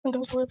And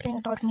also we're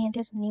playing Dot Me and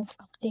there's a new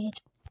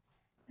update.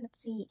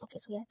 Let's see. Okay,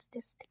 so yeah, it's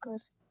this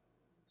stickers.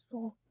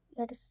 So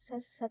yeah, this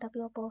says set up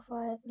your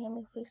profile, name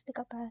your free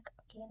sticker pack.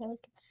 Okay, anyways,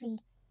 let's see.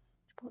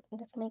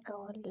 Let's make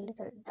our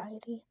little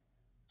diary.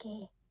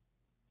 Okay.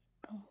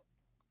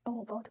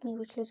 Oh, about me,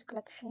 wish list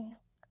collection.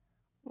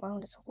 Wow,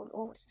 that's so cool.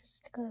 Oh, it's the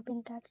sticker,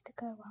 pink cat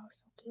sticker. Wow,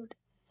 so cute.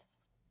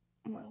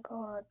 Oh my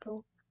god,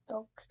 blue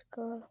dog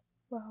sticker.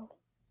 Wow.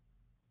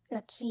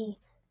 Let's see.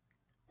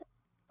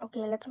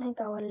 Okay, let's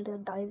make our little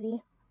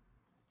diary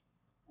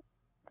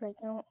right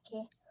now.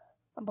 Okay.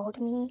 About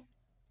me.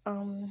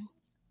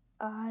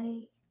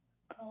 I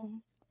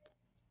um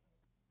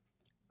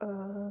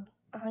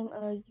I'm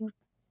a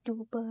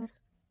YouTuber.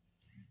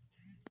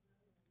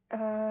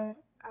 Uh,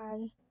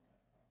 I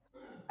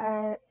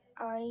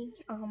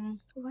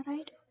what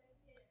I do?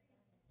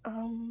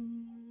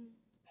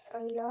 I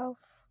love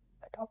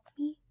Adopt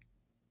Me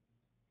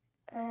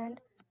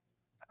and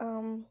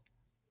um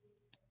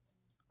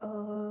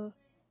uh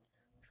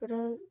should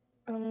I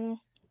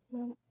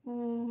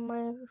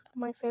my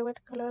my favorite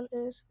color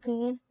is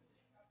green.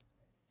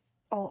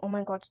 Oh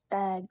my God,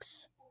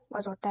 tags.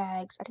 What's our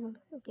tags? I think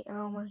okay.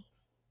 My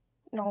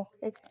no,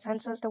 it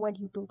censors the word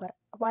YouTuber.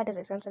 Why does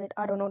it censor it?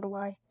 I don't know the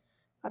why.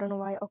 I don't know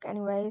why. Okay,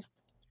 anyways,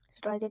 let's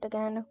try it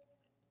again.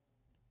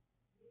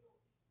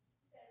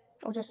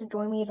 Or just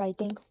join me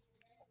writing.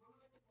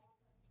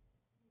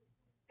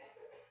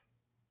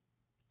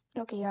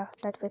 Okay, yeah,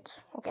 that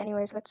fits. Okay,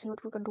 anyways, let's see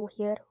what we can do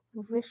here.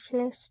 Wish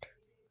list.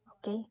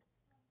 Okay.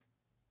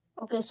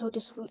 Okay, so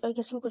this, I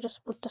guess you could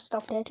just put the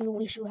stuff that you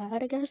wish you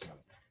had, I guess.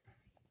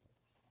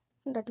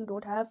 That you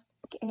don't have.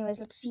 Okay, anyways,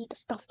 let's see the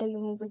stuff that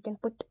we can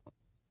put.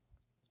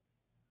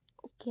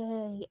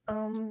 Okay,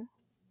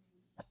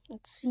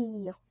 let's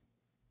see.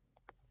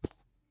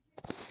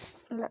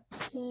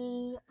 Let's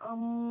see,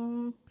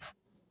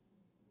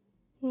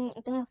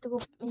 I think I have to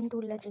go into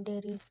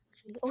legendary.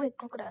 Actually. Oh wait,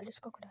 crocodile, this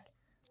crocodile.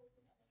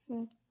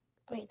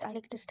 Wait, I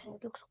like this thing,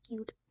 it looks so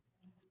cute.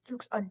 It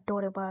looks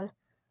adorable.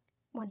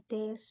 Want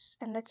this,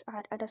 and let's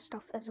add other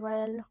stuff as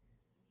well.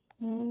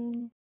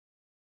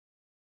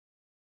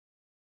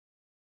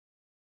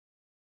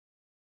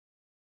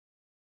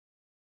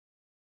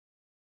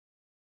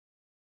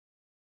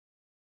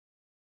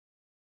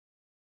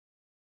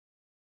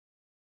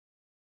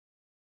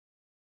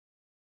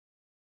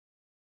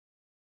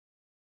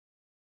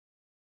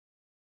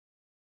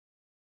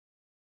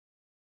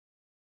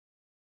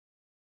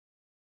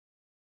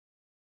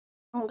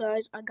 Oh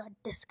guys, I got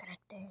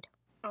disconnected.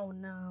 Oh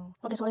no.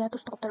 Okay, so I had to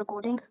stop the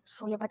recording.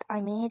 So yeah, but I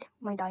made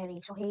my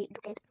diary. So hey,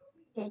 look it.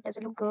 Hey, does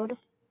it look good?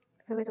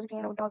 Favorites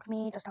again about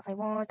me, the stuff I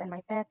want, and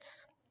my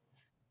pets.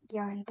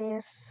 Yeah, and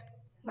this,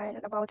 my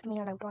about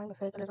me, I like drawing my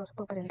favorite is also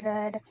purple and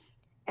red.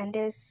 And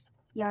this,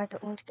 yeah, the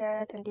orange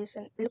cat, and this,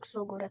 and it looks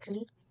so good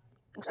actually.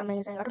 Looks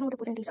amazing. I don't know what to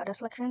put in these other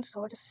selections,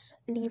 so I'll just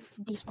leave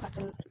these parts.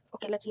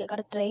 Okay, let's see. I got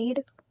a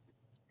trade.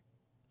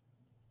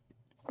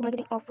 Am I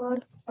getting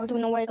offered? I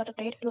don't know why I got a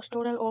trade. Your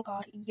store or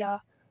car? Yeah,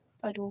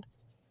 I do.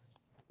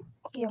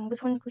 Okay,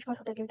 which one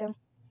should I give them?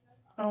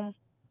 Um,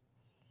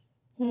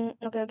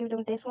 okay, I'll give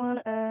them this one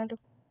and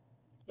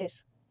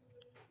this.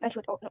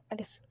 Actually, oh no, and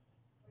this.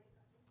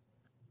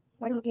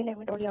 Why are you looking at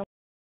inventory?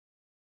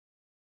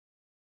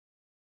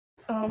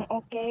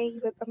 Okay,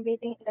 I'm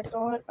waiting. That's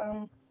all.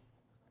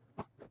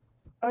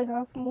 I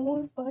have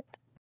more, but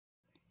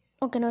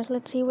okay, now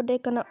let's see what they're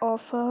gonna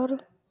offer.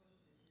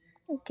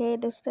 Okay,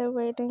 this they're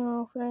waiting,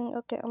 offering.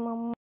 Okay,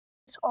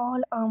 it's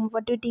all.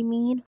 What did they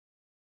mean?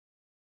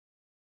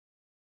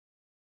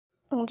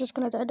 I'm just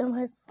gonna tell them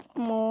have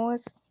more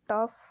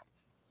stuff,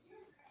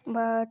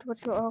 but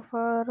what's your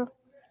offer?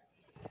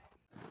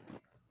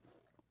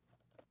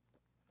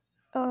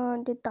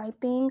 The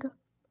typing.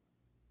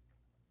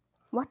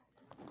 What?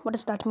 What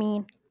does that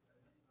mean?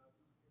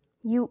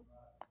 You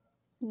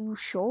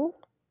show?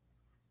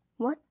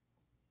 What?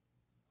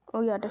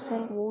 Oh yeah, the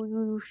saying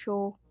you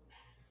show.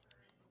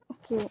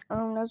 Okay,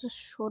 let's just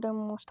show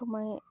them most of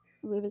my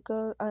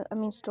vehicle. I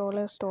mean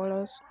strollers,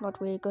 not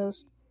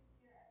vehicles.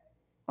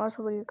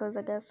 Also vehicles,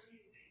 I guess.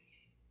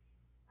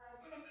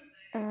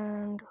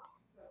 And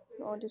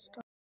all this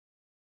stuff.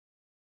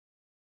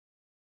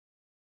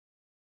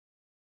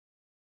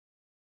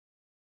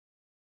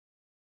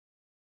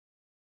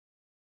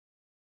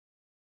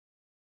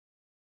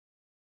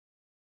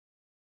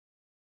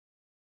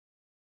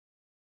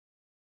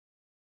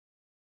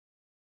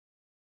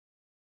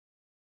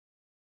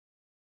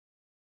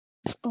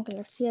 Okay,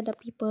 let's see other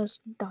people's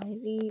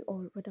diary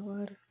or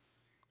whatever.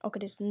 Okay,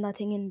 there's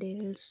nothing in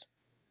theirs.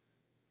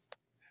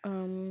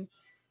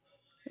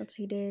 Let's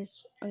see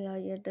this. Oh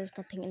yeah, there's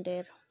nothing in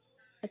there.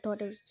 I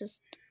thought it was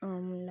just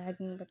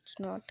lagging, but it's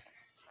not.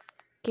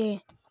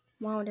 Okay.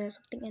 Wow, there's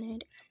something in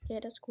it. Yeah,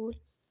 that's cool.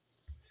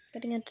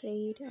 Getting a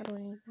trade. I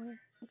don't need more.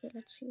 Okay,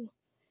 let's see.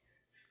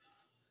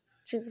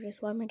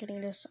 Serious, why am I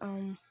getting this?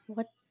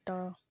 What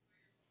the?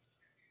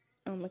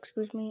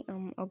 Excuse me.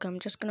 Okay, I'm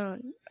just gonna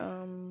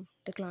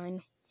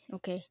decline.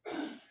 Okay.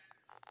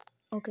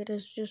 Okay,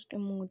 there's just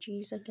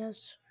emojis, I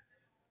guess.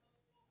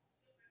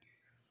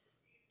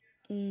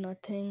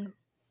 Nothing.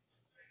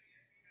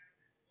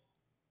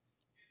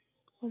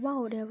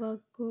 Wow, they have a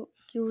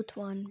cute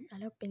one. I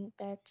love pink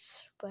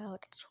pets. Wow,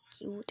 that's so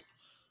cute.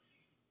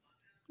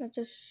 Let's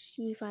just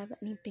see if I have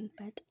any pink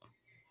pet.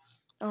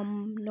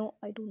 No,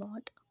 I do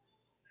not.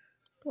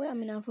 Wait, I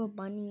mean, I have a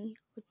bunny.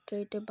 A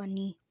trade a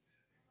bunny.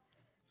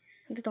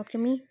 Want to talk to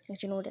me?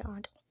 Yes, you know they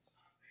aren't.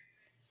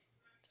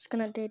 Just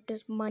gonna trade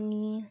this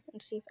money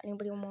and see if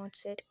anybody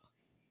wants it.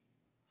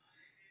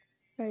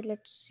 Alright,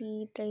 let's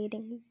see.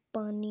 Trading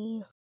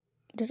bunny.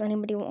 Does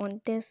anybody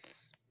want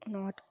this or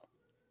not?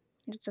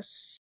 It's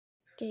just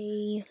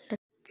okay.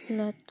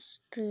 Let's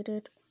trade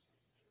it.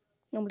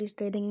 Nobody's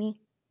trading me.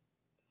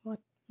 What?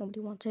 Nobody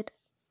wants it.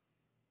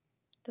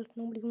 Does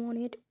nobody want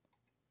it?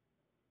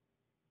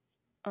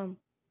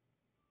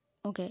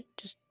 Okay,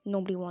 just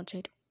nobody wants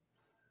it.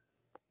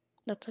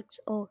 That's like,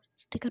 oh,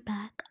 sticker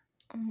pack.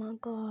 Oh my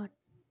god.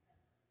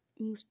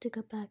 New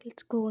sticker pack.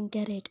 Let's go and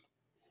get it.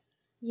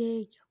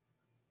 Yay.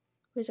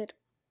 Where's it?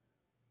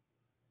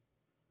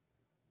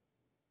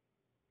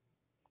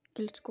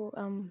 Okay, let's go.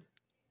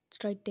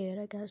 It's right there,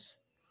 I guess.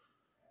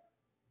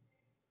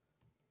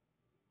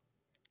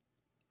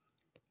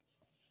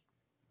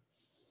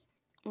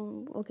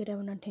 Okay, they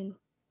have nothing.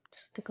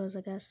 Just stickers,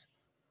 I guess.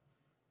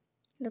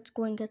 Let's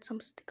go and get some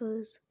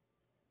stickers.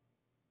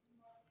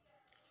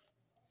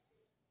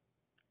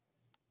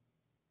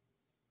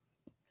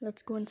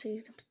 Let's go and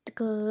see some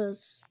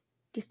stickers.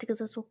 These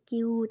stickers are so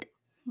cute.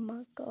 Oh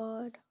my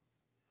god.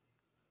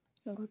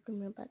 I got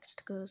premium pack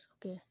stickers.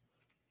 Okay.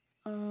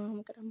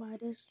 Can I buy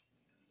this?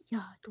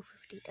 Yeah,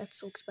 250. That's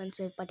so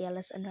expensive, but yeah,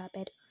 let's unwrap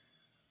it.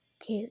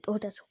 Okay. Oh,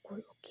 that's so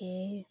cool.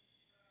 Okay.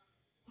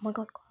 Oh my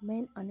god,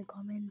 comment,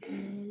 uncomment,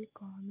 real,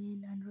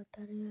 comment, and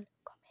real,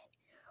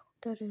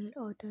 comment,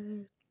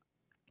 real,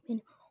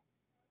 mean,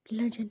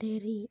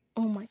 legendary.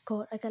 Oh my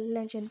god, I got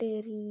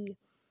legendary.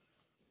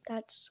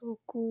 That's so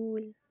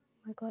cool.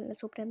 Oh my god,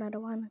 let's open another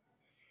one.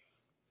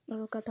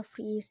 I got the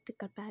free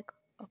sticker pack.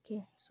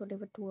 Okay, so there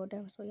were two of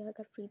them. So yeah, I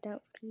got free.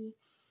 Okay,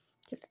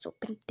 let's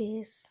open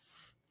this.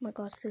 Oh my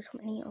gosh, there's so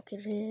many. Okay,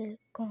 real,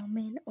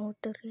 comment,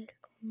 auto real,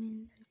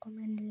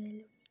 comment,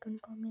 real,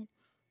 comment,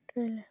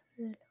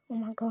 real. Oh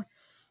my god,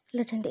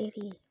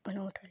 legendary.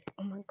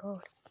 Oh my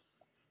god,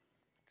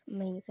 it's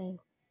amazing.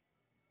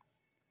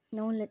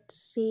 Now let's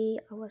see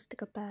our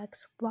sticker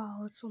packs.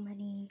 Wow, so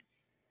many.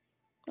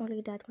 Not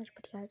really that much,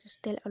 but yeah, just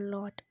still a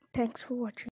lot. Thanks for watching.